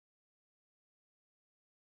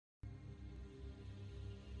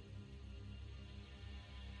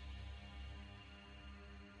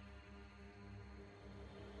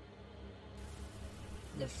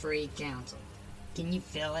The Free Council. Can you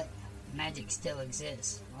feel it? Magic still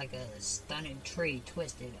exists, like a stunted tree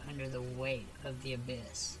twisted under the weight of the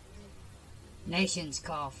abyss. Nations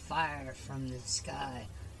call fire from the sky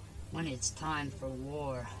when it's time for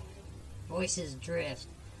war. Voices drift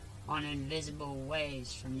on invisible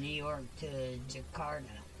waves from New York to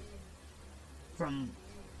Jakarta, from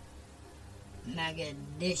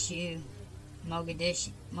Mogadishu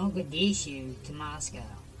to Moscow.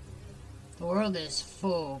 The world is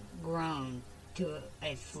full grown to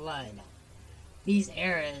a flood. These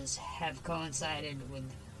eras have coincided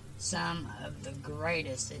with some of the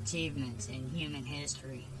greatest achievements in human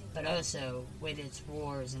history, but also with its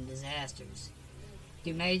wars and disasters.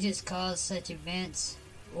 Do mages cause such events,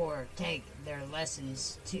 or take their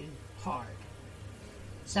lessons too hard?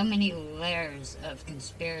 So many layers of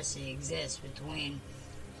conspiracy exist between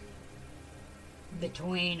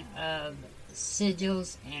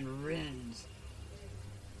sigils and runes.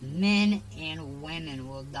 Men and women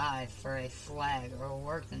will die for a flag or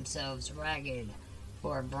work themselves ragged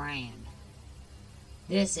for a brand.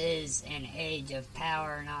 This is an age of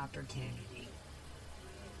power and opportunity,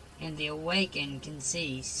 and the awakened can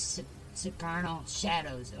see supernal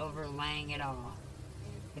shadows overlaying it all,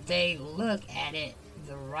 if they look at it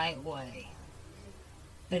the right way.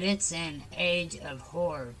 But it's an age of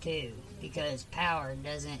horror too, because power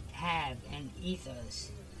doesn't have an ethos.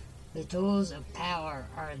 The tools of power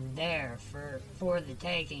are there for the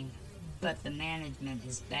taking, but the management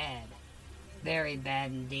is bad. Very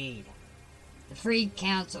bad indeed. The Free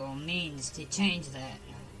Council means to change that.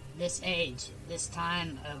 This age, this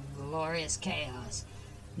time of glorious chaos,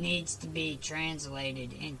 needs to be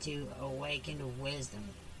translated into awakened wisdom.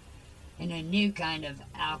 In a new kind of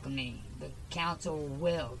alchemy, the Council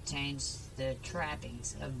will change the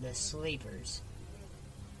trappings of the sleepers,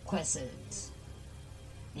 Quests,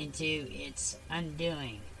 into its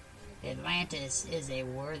undoing. Atlantis is a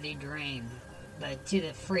worthy dream, but to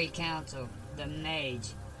the Free Council, the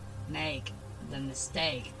mage make the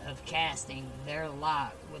mistake of casting their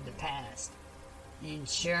lot with the past,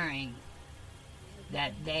 ensuring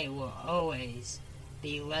that they will always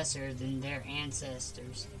be lesser than their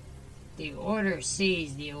ancestors. The Order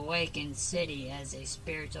sees the awakened city as a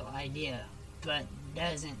spiritual idea, but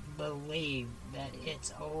doesn't believe that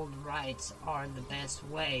its old rites are the best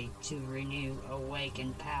way to renew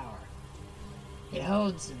awakened power. It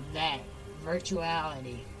holds that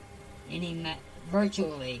virtually any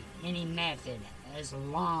method, as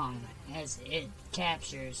long as it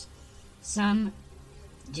captures some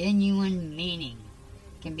genuine meaning,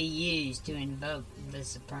 can be used to invoke the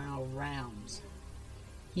supernal realms.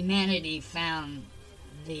 Humanity found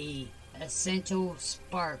the essential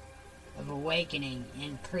spark of awakening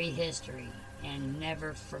in prehistory and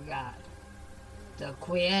never forgot. The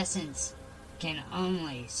quiescence can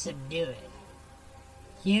only subdue it.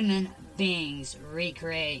 Human beings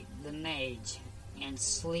recreate the mage and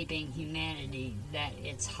sleeping humanity that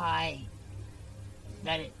it's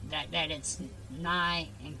nigh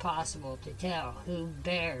impossible to tell who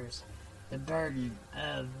bears the burden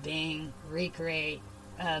of being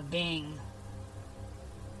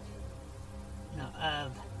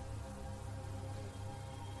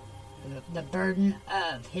the burden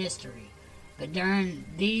of history. But during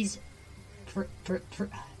these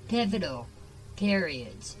pivotal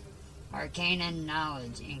periods, arcane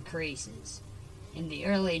knowledge increases. In the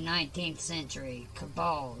early 19th century,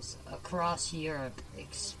 cabals across Europe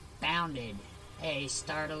expounded a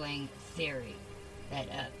startling theory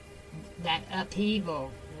that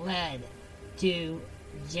upheaval led to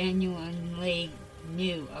genuinely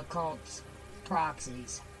new occult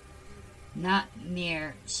proxies, not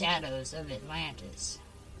mere shadows of Atlantis.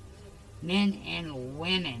 Men and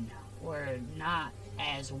women were not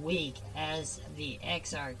as weak as the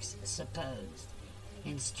exarchs supposed,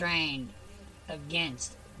 and strained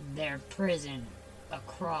against their prison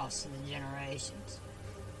across the generations.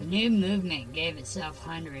 The new movement gave itself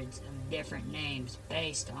hundreds of different names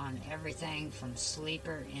based on everything from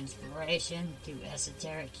sleeper inspiration to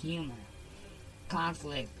esoteric humor.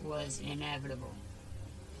 Conflict was inevitable.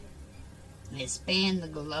 It spanned the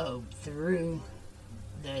globe through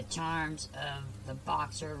the charms of the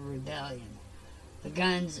Boxer Rebellion, the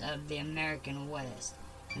guns of the American West,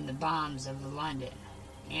 and the bombs of the London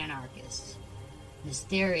anarchists.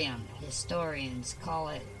 Mysterium historians call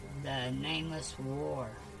it the Nameless War,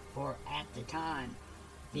 for at the time,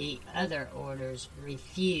 the other orders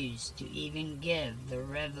refused to even give the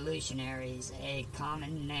revolutionaries a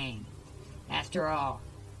common name. After all,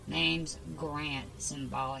 names grant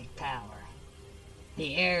symbolic power.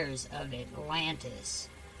 The heirs of Atlantis,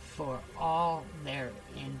 for all their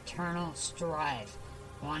internal strife,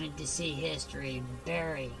 wanted to see history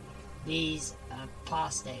bury these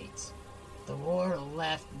apostates. The war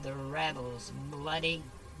left the rebels bloody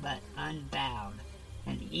but unbowed,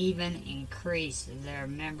 and even increased their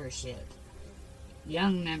membership.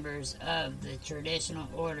 Young members of the traditional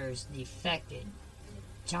orders defected,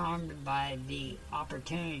 charmed by the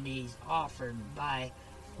opportunities offered by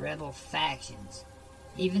rebel factions.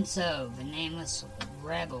 Even so, the nameless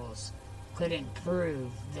rebels couldn't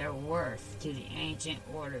prove their worth to the ancient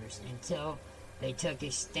orders until they took a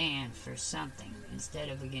stand for something instead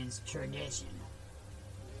of against tradition.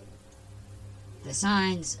 The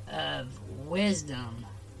signs of wisdom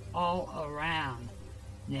all around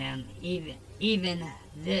them, even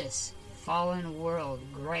this fallen world's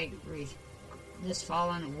great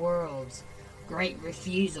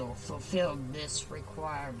refusal fulfilled this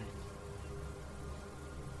requirement.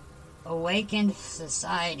 Awakened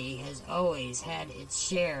society has always had its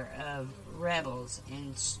share of rebels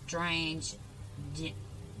and strange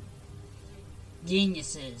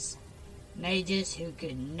geniuses, mages who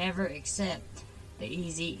could never accept the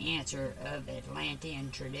easy answer of Atlantean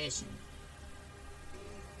tradition.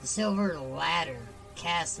 The silver ladder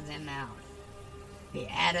cast them out. The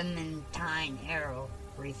adamantine arrow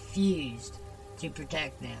refused to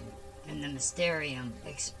protect them, and the mysterium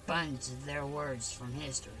expunged their words from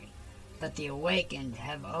history. But the awakened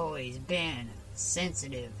have always been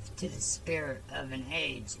sensitive to the spirit of an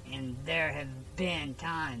age, and there have been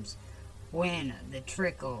times when the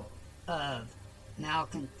trickle of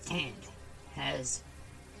malcontent has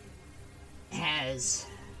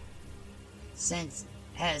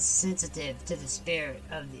sensitive to the spirit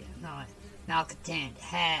of the malcontent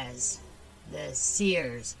has the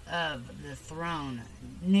seers of the throne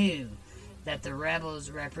knew that the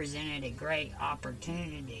rebels represented a great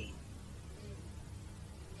opportunity.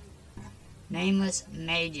 Nameless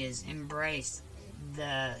mages embraced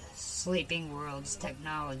the sleeping world's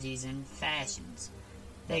technologies and fashions.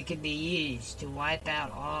 They could be used to wipe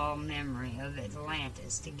out all memory of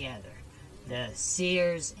Atlantis together. The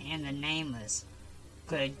seers and the nameless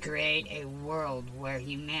could create a world where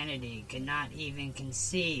humanity could not even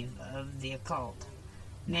conceive of the occult,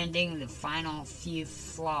 mending the final few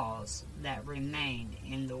flaws that remained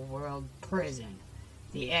in the world prison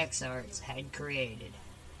the exarchs had created.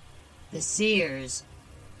 The seers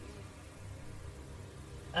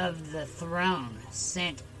of the throne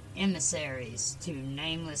sent emissaries to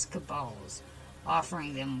nameless cabals,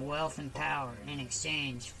 offering them wealth and power in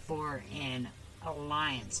exchange for an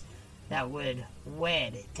alliance that would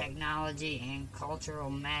wed technology and cultural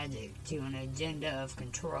magic to an agenda of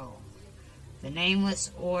control. The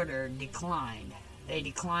nameless order declined. They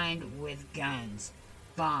declined with guns,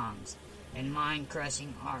 bombs, and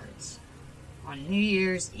mind-crushing arts. On New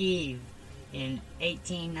Year's Eve in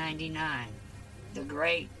 1899, the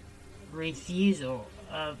great refusal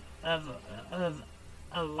of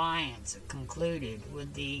alliance concluded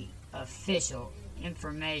with the official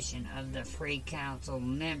information of the Free Council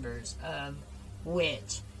members, of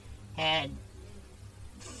which had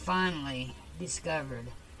finally discovered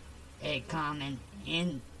a common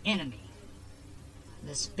enemy.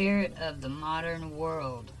 The spirit of the modern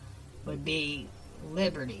world would be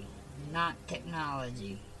liberty, not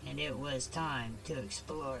technology, and it was time to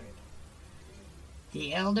explore it.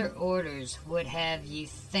 The Elder Orders would have you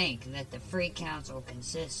think that the Free Council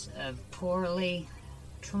consists of poorly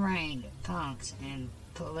trained punks and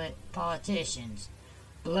politicians,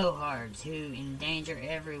 blowhards who endanger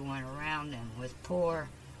everyone around them with poor,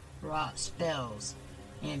 wrought spells,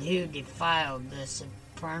 and who defiled the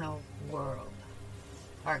supernal world.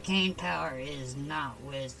 Arcane power is not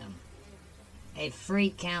wisdom. The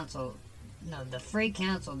Free Council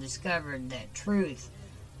discovered that truth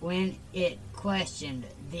when it questioned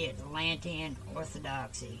the Atlantean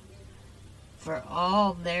orthodoxy. For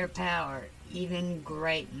all their power, even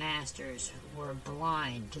great masters were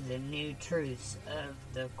blind to the new truths of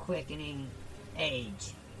the quickening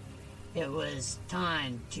age. It was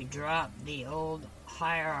time to drop the old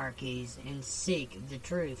hierarchies and seek the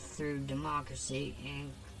truth through democracy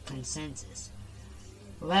and consensus.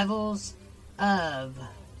 Levels of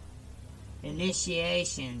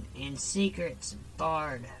initiation and secrets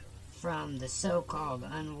barred from the so-called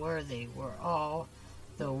unworthy were all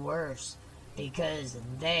the worse because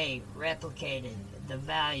they replicated the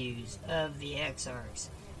values of the exarchs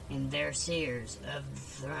and their seers of the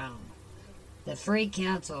throne. The Free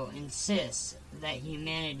Council insists that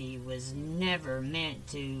humanity was never meant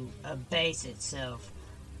to abase itself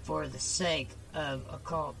for the sake of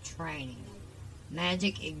occult training.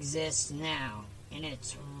 Magic exists now, and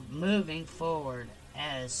it's moving forward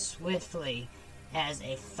as swiftly as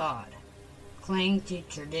a thought. Cling to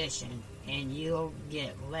tradition, and you'll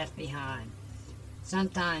get left behind.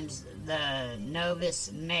 Sometimes the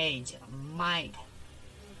novice mage might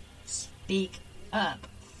speak up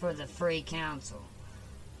for the free council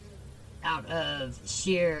out of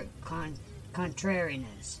sheer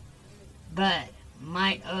contrariness, but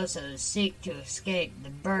might also seek to escape the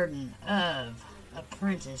burden of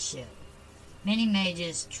apprenticeship. Many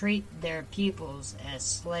mages treat their pupils as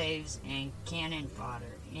slaves and cannon fodder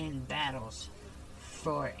in battles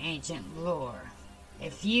for ancient lore.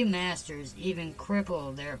 A few masters even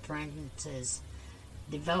cripple their apprentices'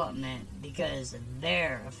 development because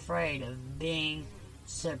they're afraid of being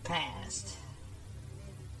surpassed.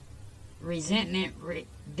 Resentment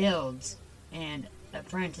builds and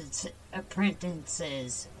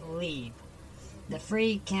apprentices leave. The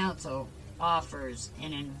Free Council offers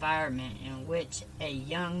an environment in which a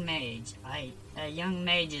young mage's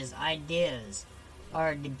ideas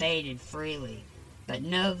are debated freely, but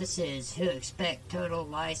novices who expect total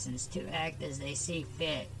license to act as they see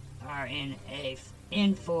fit are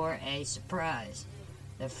in for a surprise.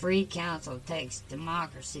 The Free Council takes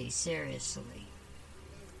democracy seriously,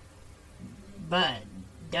 but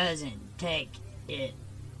doesn't take it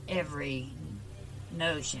every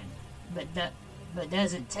notion, but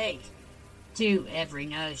doesn't take to every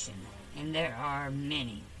notion, and there are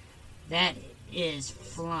many that is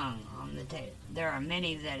flung on the table. There are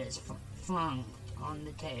many that is flung on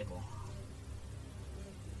the table.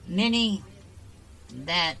 Many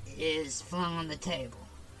that is flung on the table.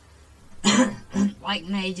 Like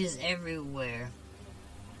mages everywhere,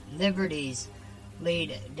 liberties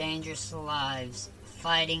lead dangerous lives,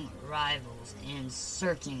 fighting rivals and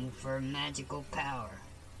searching for magical power.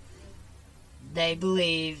 They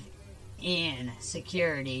believe in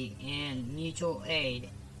security and mutual aid.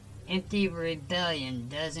 Empty rebellion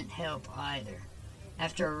doesn't help either.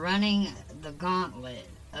 After running the gauntlet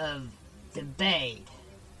of debate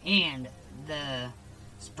and the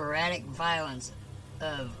sporadic violence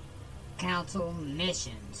of council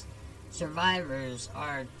missions, survivors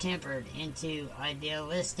are tempered into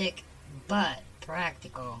idealistic but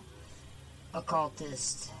practical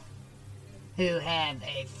occultists who have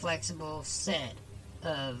a flexible set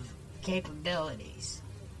of capabilities.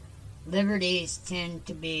 Liberties tend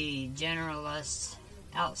to be generalists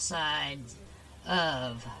outside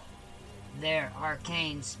of their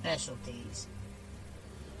arcane specialties.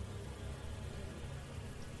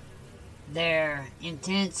 Their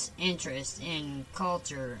intense interest in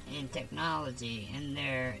culture and technology and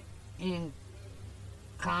their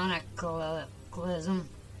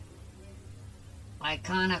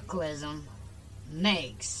iconoclasm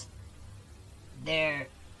makes the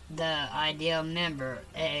ideal member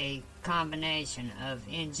a combination of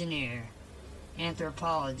engineer,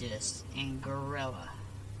 anthropologist, and guerrilla.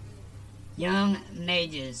 Young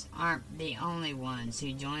mages aren't the only ones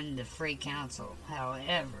who join the Free Council,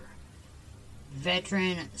 however.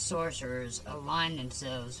 Veteran sorcerers align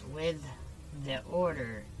themselves with the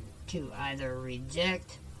order to either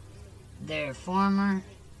reject their former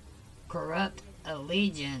corrupt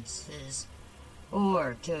allegiances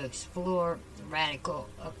or to explore radical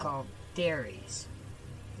occult theories.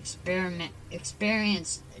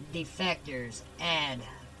 Experienced defectors add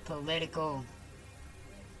political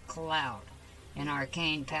clout and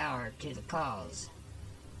arcane power to the cause.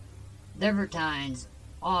 Libertines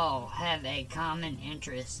all have a common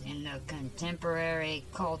interest in the contemporary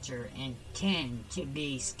culture and tend to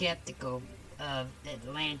be skeptical of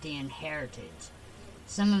Atlantean heritage.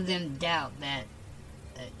 Some of them doubt that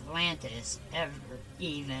Atlantis ever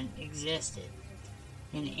even existed.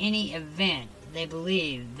 In any event, they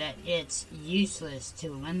believe that it's useless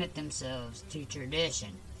to limit themselves to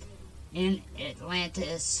tradition. If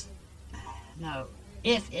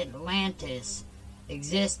Atlantis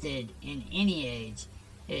existed in any age,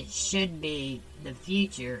 it should be the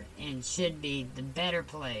future and should be the better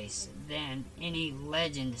place than any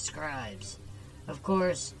legend describes. Of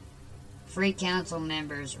course, Free Council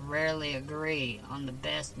members rarely agree on the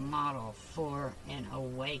best model for an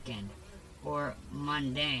awakened or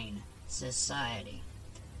mundane society.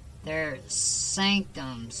 Their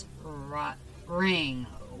sanctums ring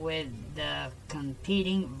with the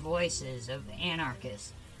competing voices of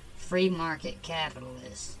anarchists, free market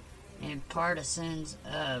capitalists, and partisans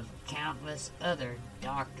of countless other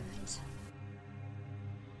doctrines.